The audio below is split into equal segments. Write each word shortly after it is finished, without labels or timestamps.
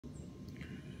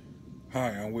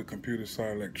Hi, I'm with Computer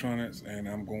Side Electronics, and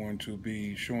I'm going to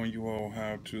be showing you all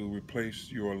how to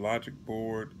replace your logic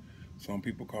board, some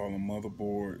people call them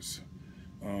motherboards,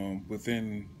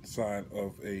 within inside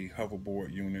of a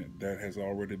hoverboard unit that has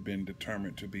already been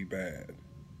determined to be bad.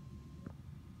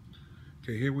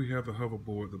 Okay, here we have the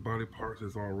hoverboard. The body parts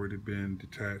has already been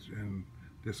detached and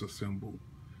disassembled.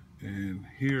 And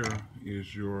here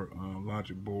is your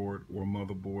logic board or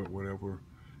motherboard, whatever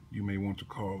you may want to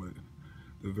call it.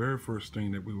 The very first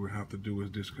thing that we would have to do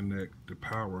is disconnect the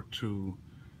power to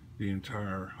the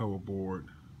entire hoverboard,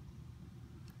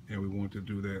 and we want to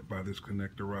do that by this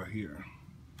connector right here.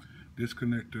 This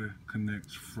connector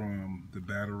connects from the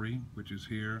battery, which is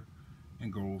here,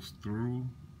 and goes through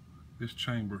this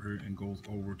chamber here and goes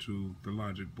over to the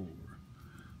logic board.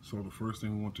 So the first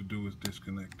thing we want to do is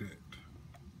disconnect it.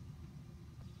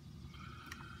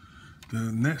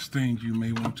 The next thing you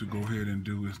may want to go ahead and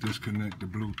do is disconnect the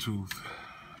Bluetooth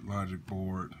logic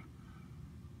board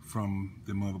from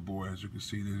the motherboard. As you can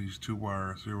see, there are these two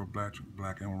wires here,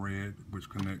 black and red, which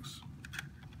connects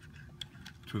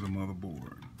to the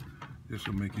motherboard. This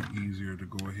will make it easier to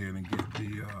go ahead and get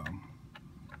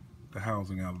the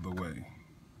housing out of the way.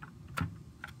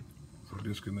 So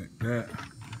disconnect that.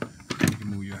 You can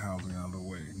move your housing out of the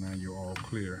way. Now you're all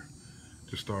clear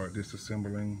to start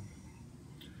disassembling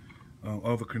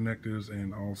other connectors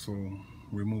and also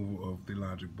removal of the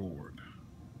logic board.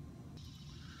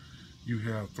 You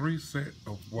have 3 sets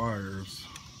of wires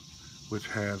which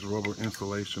has rubber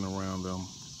insulation around them,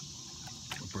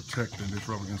 protecting. This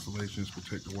rubber insulation is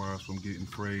protect the wires from getting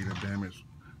frayed or damaged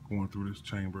going through this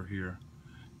chamber here.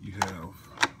 You have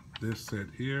this set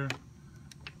here,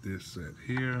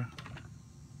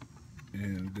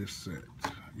 and this set.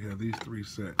 You have these 3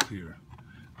 sets here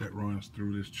that runs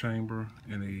through this chamber,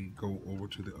 and they go over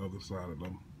to the other side of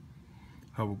the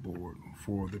hoverboard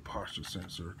for the posture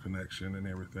sensor connection and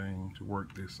everything to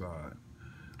work this side.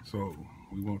 So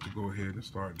we want to go ahead and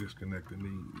start disconnecting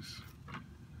these.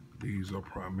 These are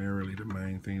primarily the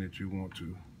main thing that you want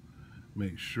to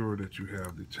make sure that you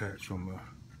have detached from the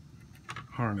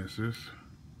harnesses,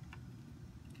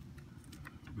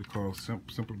 because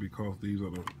simply because these are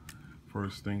the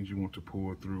first things you want to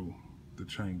pull through the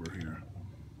chamber here.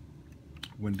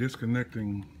 When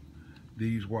disconnecting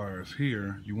these wires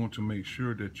here, you want to make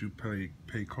sure that you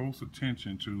pay close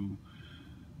attention to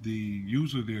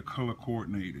usually they're color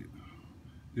coordinated.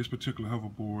 This particular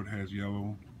hoverboard has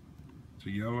yellow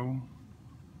to yellow,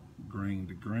 green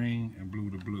to green, and blue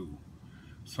to blue.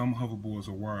 Some hoverboards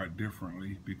are wired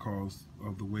differently because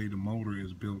of the way the motor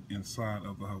is built inside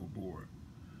of the hoverboard.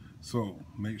 So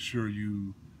make sure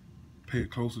you pay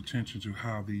close attention to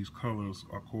how these colors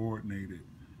are coordinated.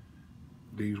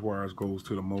 These wires goes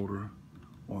to the motor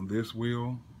on this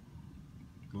wheel,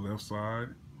 the left side.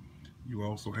 You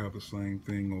also have the same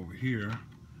thing over here,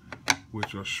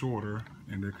 which are shorter,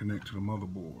 and they connect to the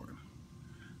motherboard.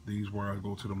 These wires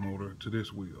go to the motor, to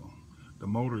this wheel. The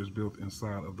motor is built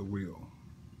inside of the wheel.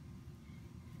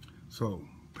 So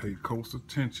pay close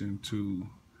attention to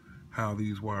how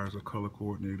these wires are color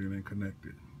coordinated and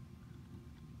connected.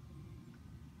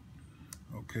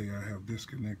 Okay, I have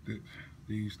disconnected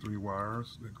these 3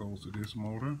 wires that goes to this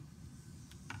motor,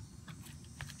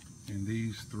 and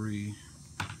these 3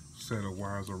 set of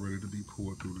wires are ready to be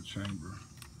pulled through the chamber.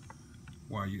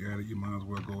 While you're at it, you might as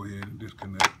well go ahead and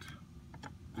disconnect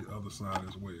the other side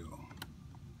as well.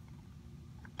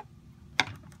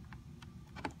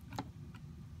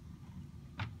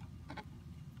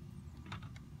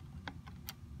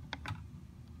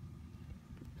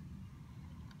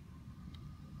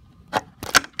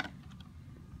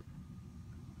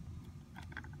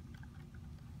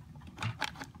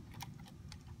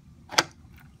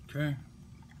 Okay,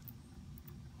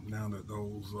 now that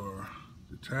those are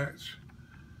detached,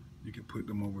 you can put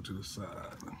them over to the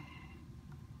side.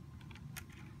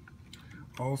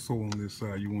 Also on this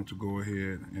side, you want to go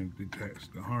ahead and detach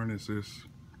the harnesses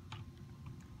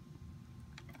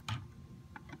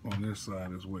on this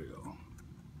side as well.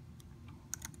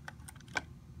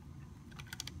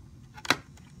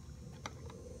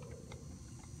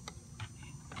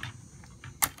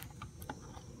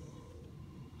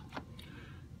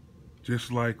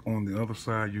 Just like on the other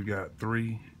side, you got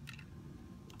 3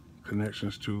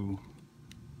 connections to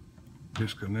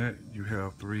disconnect. You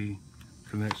have 3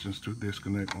 connections to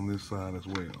disconnect on this side as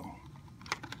well.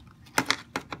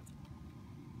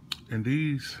 And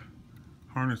these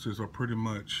harnesses are pretty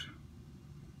much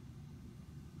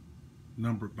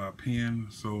numbered by pin,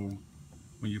 so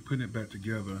when you're putting it back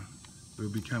together,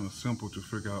 it'll be kind of simple to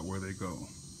figure out where they go,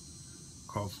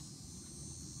 because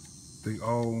they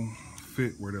all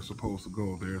fit where they're supposed to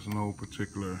go. There's no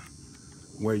particular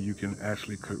way you can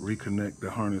actually reconnect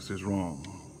the harnesses wrong.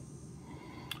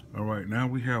 All right, now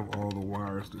we have all the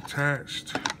wires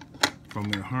detached from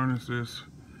their harnesses.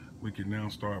 We can now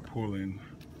start pulling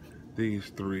these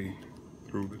three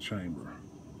through the chamber.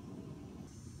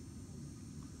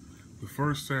 The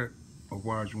first set of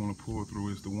wires you want to pull through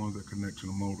is the ones that connect to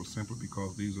the motor, simply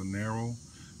because these are narrow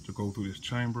to go through this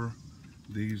chamber.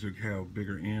 These have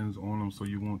bigger ends on them, so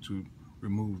you want to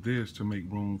remove this to make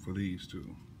room for these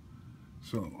two.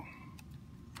 So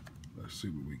let's see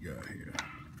what we got here.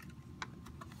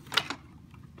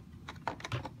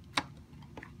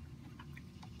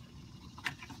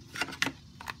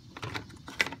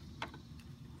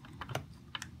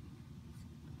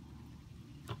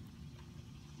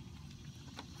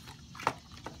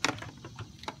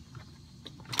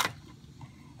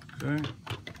 Okay,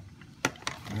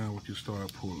 now we can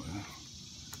start pulling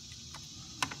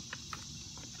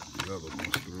the other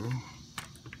ones through.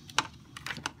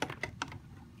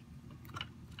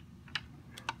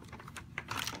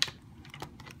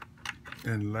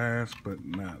 And last but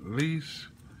not least,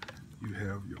 you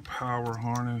have your power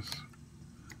harness,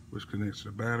 which connects to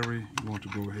the battery. You want to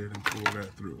go ahead and pull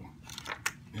that through.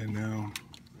 And now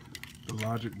the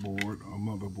logic board or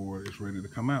motherboard is ready to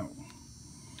come out.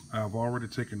 I've already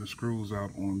taken the screws out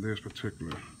on this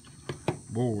particular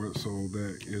board so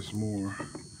that it's more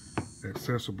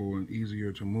accessible and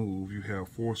easier to move. You have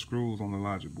 4 screws on the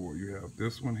logic board. You have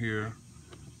this one here,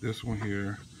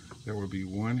 there will be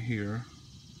one here.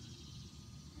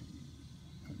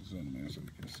 Zoom in so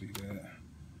you can see that.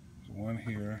 There's one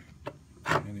here,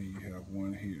 and then you have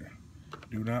one here.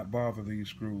 Do not bother these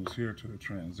screws here to the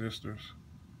transistors,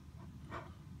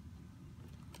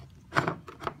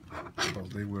 because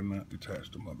they will not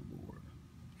detach the motherboard.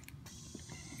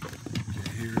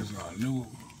 Okay, here's our new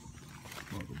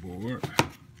motherboard.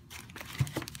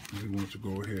 We want to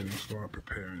go ahead and start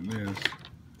preparing this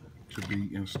to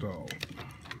be installed.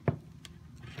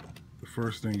 The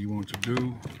first thing you want to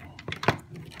do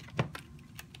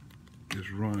is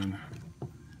run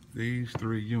these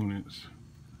 3 units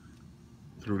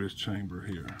through this chamber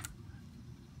here.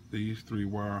 These 3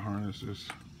 wire harnesses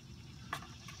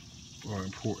are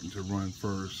important to run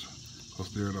first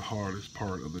because they're the hardest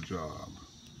part of the job.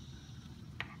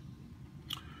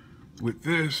 With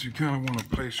this, you kind of want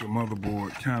to place your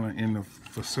motherboard kind of in the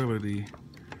facility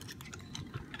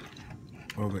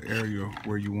or the area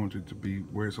where you want it to be,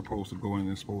 where it's supposed to go, and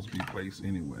it's supposed to be placed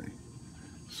anyway.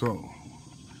 So,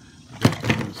 that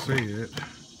being said,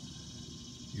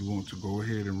 you want to go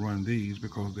ahead and run these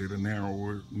because they're the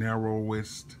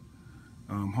narrowest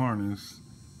harness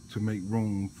to make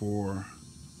room for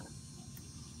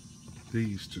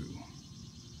these two.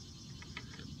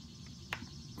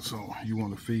 So you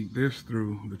want to feed this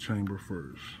through the chamber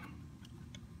first.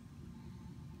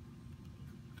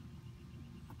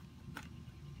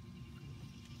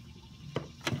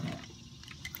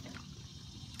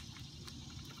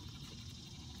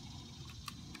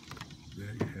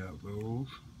 There you have those.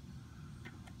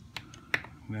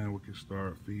 Now we can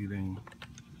start feeding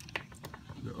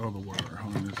the other wire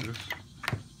harnesses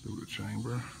through the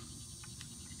chamber.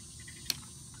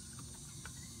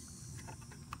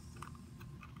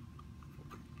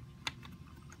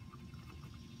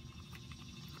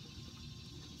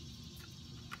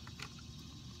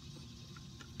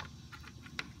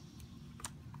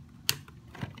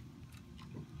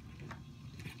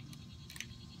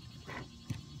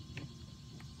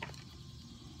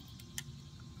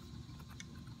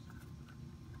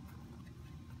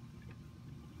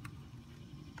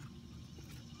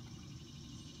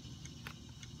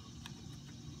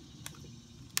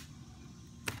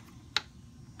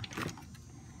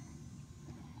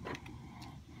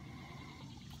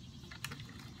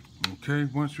 Okay,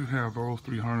 once you have those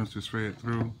 3 harnesses fed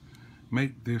through,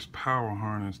 make this power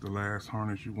harness the last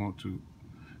harness you want to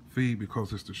feed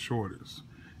because it's the shortest.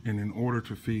 And in order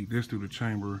to feed this through the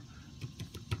chamber,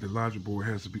 the logic board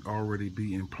has to already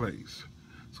be in place.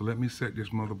 So let me set this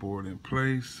motherboard in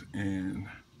place and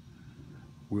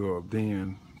we'll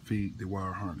then feed the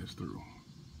wire harness through.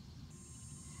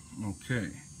 Okay,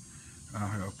 I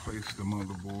have placed the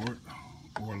motherboard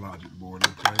or logic board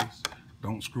in place.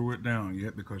 Don't screw it down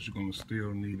yet because you're going to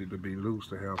still need it to be loose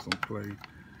to have some play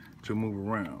to move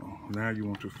around. Now you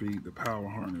want to feed the power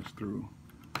harness through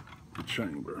the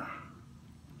chamber.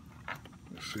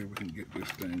 Let's see if we can get this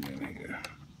thing in here.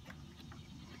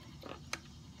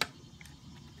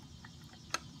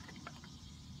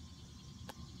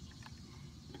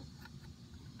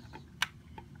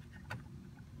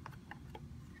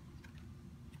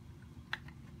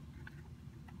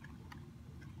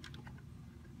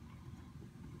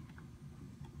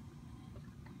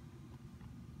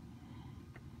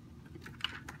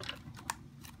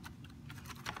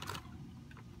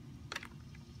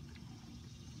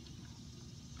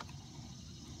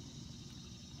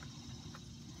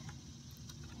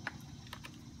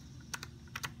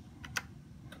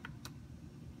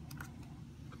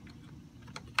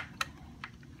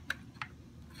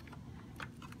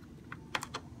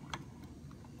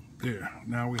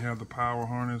 now we have the power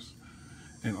harness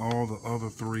and all the other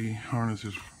 3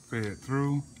 harnesses fed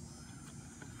through.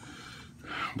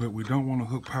 But we don't want to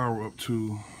hook power up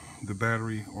to the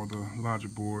battery or the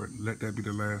logic board. Let that be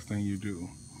the last thing you do.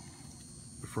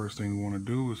 The first thing we want to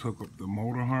do is hook up the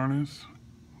motor harness.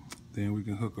 Then we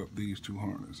can hook up these 2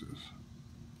 harnesses.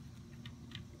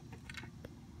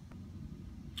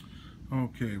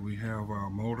 Okay, we have our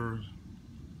motor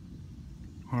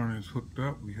harness hooked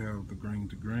up. We have the green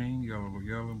to green, yellow to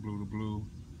yellow, blue to blue.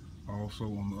 Also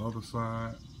on the other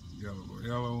side, yellow to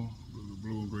yellow, blue to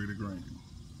blue, gray to green.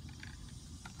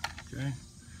 Okay,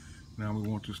 now we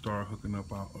want to start hooking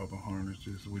up our other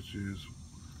harnesses, which is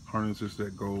harnesses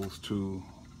that goes to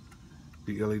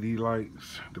the LED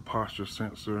lights, the posture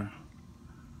sensor,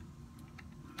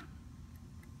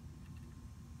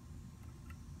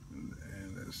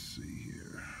 and let's see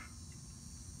here.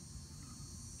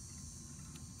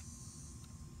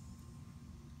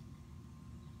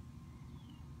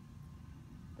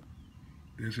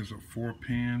 This is a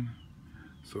 4-pin,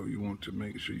 so you want to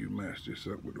make sure you match this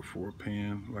up with a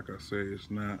 4-pin. Like I say,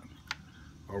 it's not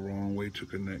a wrong way to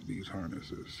connect these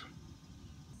harnesses.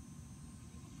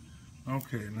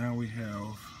 Okay, now we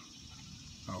have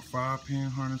our 5-pin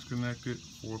harness connected,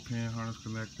 4-pin harness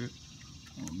connected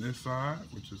on this side,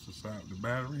 which is the side of the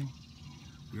battery.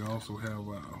 We also have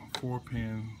our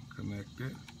 4-pin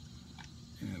connected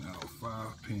and our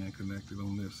 5-pin connected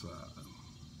on this side.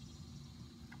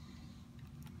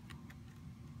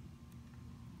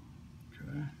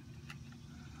 Okay.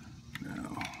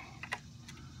 Now,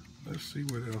 let's see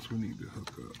what else we need to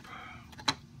hook up.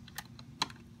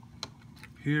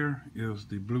 Here is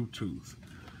the Bluetooth.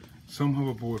 Some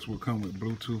hoverboards will come with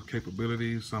Bluetooth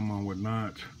capabilities, some would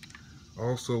not.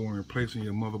 Also, when replacing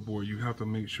your motherboard, you have to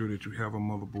make sure that you have a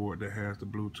motherboard that has the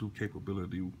Bluetooth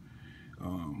capability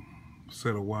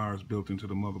set of wires built into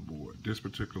the motherboard. This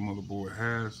particular motherboard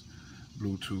has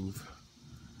Bluetooth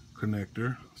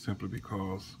connector simply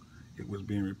because it was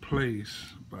being replaced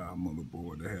by a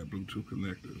motherboard that had Bluetooth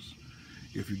connectors.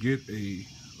 If you get a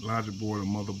logic board or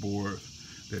motherboard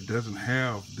that doesn't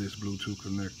have this Bluetooth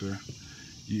connector,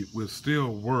 it will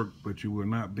still work, but you will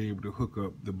not be able to hook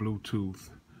up the Bluetooth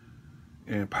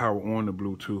and power on the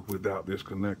Bluetooth without this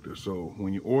connector. So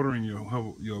when you're ordering your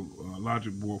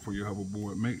logic board for your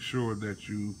hoverboard, make sure that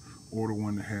you order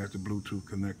one that has the Bluetooth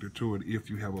connector to it if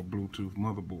you have a Bluetooth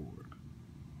motherboard.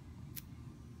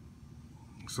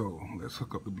 So let's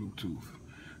hook up the Bluetooth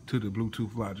to the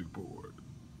Bluetooth logic board.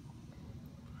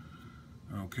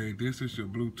 Okay, this is your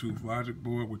Bluetooth logic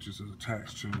board, which is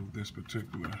attached to this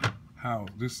particular house,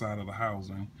 this side of the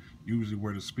housing, usually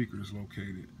where the speaker is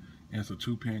located. And it's a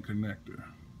 2-pin connector.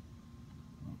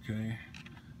 Okay,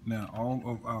 now all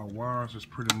of our wires is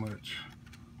pretty much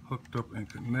hooked up and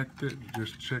connected.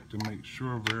 Just check to make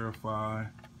sure, verify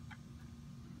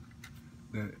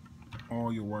that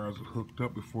all your wires are hooked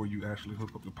up before you actually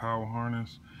hook up the power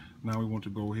harness. Now we want to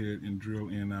go ahead and drill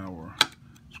in our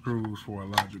screws for our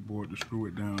logic board to screw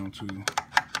it down to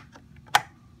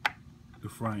the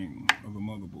frame of the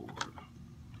motherboard.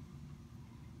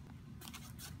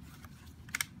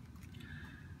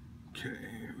 Okay,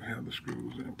 we have the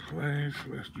screws in place.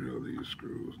 Let's drill these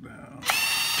screws down.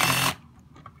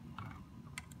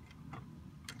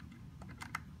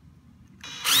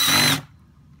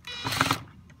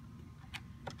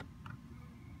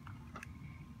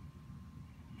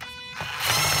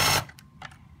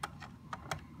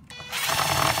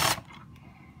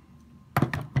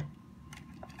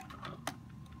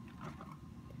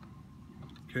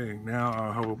 Okay, now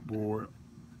our hoverboard,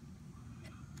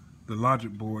 the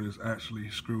logic board is actually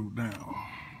screwed down.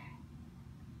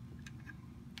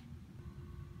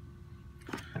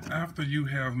 After you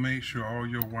have made sure all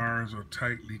your wires are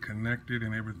tightly connected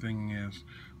and everything is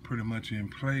pretty much in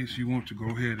place, you want to go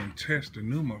ahead and test the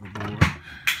new motherboard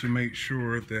to make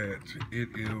sure that it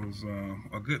is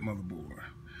a good motherboard.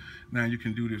 Now you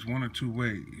can do this one or two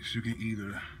ways. You can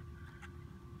either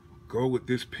go with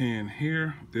this pin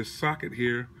here, this socket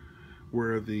here,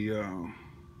 where the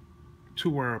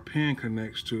 2-wire pin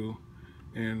connects to,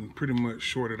 and pretty much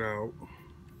short it out.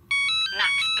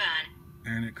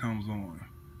 And it comes on.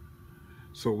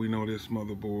 So we know this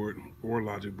motherboard or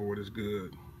logic board is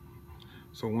good.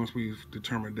 So once we've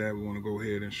determined that, we want to go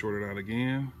ahead and short it out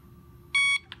again,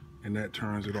 and that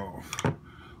turns it off.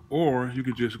 Or you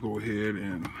could just go ahead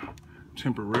and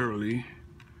temporarily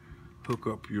hook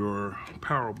up your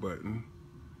power button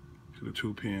to the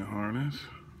 2-pin harness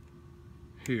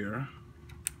here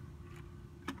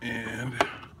and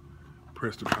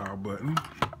press the power button.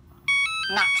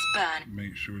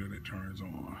 Make sure that it turns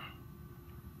on.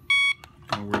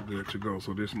 and we're good to go.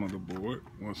 So this motherboard,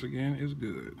 once again, is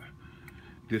good.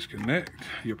 Disconnect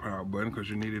your power button because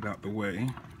you need it out the way.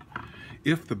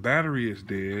 If the battery is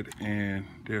dead and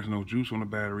there's no juice on the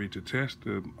battery to test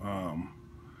the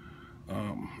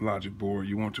logic board,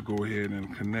 you want to go ahead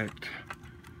and connect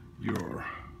your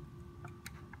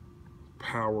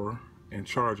power and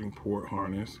charging port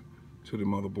harness to the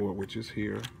motherboard, which is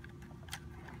here.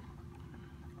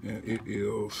 And it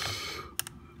is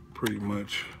pretty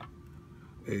much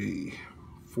a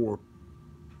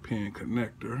 4-pin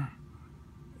connector.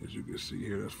 As you can see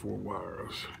here, that's 4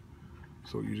 wires.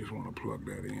 So you just want to plug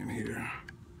that in here.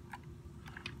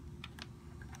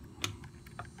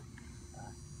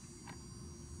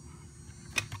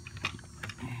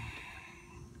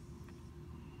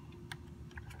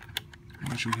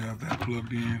 Once you have that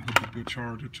plugged in, hook up your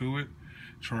charger to it,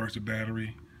 charge the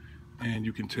battery, and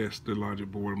you can test the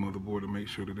logic board or motherboard to make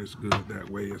sure that it's good that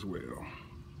way as well.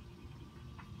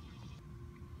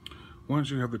 Once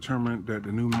you have determined that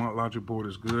the new logic board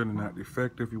is good and not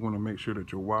defective, you want to make sure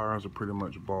that your wires are pretty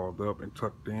much balled up and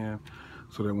tucked in,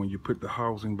 so that when you put the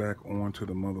housing back onto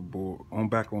the motherboard,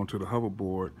 onto the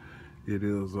hoverboard,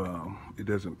 it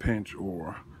doesn't pinch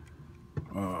or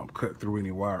cut through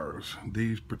any wires.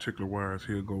 These particular wires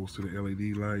here goes to the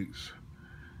LED lights,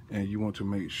 and you want to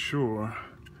make sure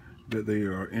that they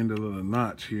are in the little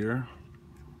notch here.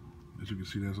 As you can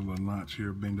see, there's a little notch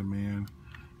here. Bend them in.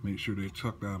 Make sure they're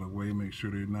tucked out of the way. Make sure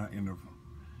they're not in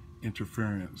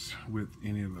interference with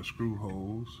any of the screw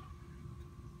holes.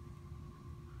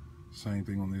 Same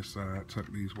thing on this side.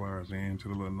 Tuck these wires into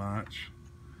the little notch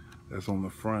that's on the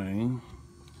frame.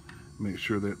 Make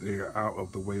sure that they are out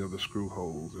of the way of the screw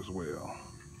holes as well.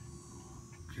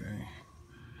 Okay.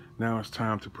 Now it's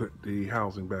time to put the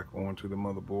housing back onto the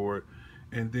motherboard,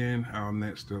 and then our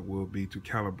next step will be to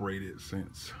calibrate it,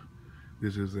 since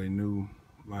this is a new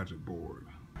logic board.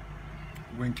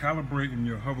 When calibrating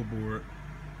your hoverboard,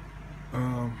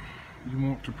 you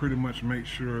want to pretty much make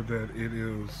sure that it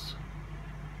is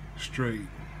straight.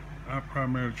 I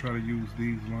primarily try to use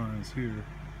these lines here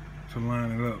to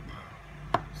line it up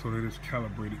so that it's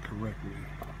calibrated correctly.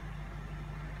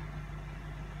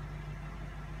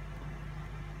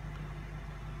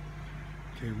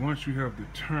 Okay, once you have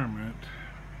determined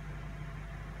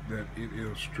that it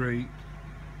is straight,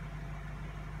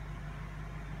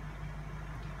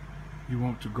 you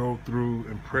want to go through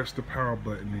and press the power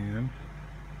button in,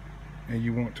 and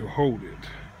you want to hold it.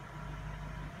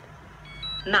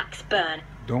 Max burn.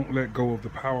 Don't let go of the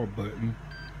power button.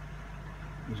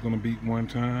 It's going to beep one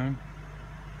time,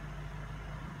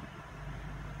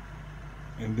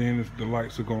 and then the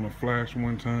lights are going to flash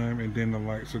one time, and then the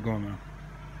lights are going to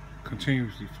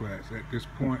continuously flash. At this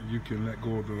point, you can let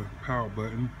go of the power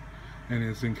button, and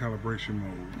it's in calibration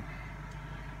mode.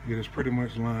 It is pretty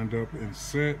much lined up and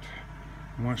set.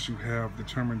 Once you have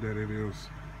determined that it is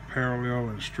parallel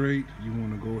and straight, you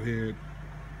want to go ahead,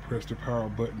 press the power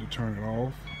button to turn it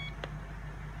off,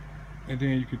 and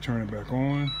then you can turn it back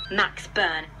on. Max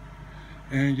burn.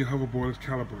 And your hoverboard is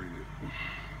calibrated.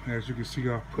 As you can see,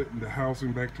 I've put the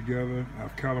housing back together.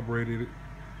 I've calibrated it.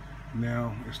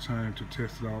 Now it's time to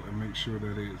test it out and make sure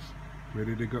that it's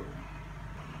ready to go.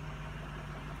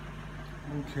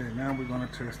 Okay, now we're going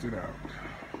to test it out.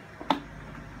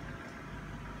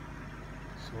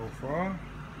 So far,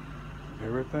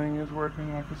 everything is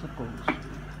working like it's supposed to.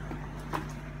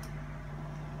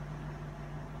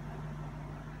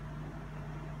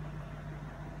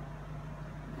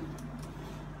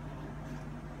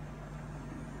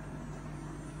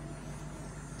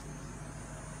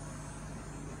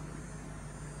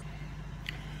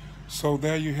 So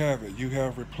there you have it. You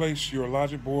have replaced your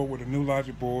logic board with a new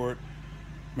logic board.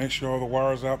 Make sure all the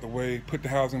wires out the way, put the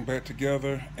housing back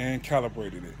together, and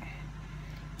calibrated it.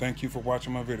 Thank you for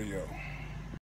watching my video.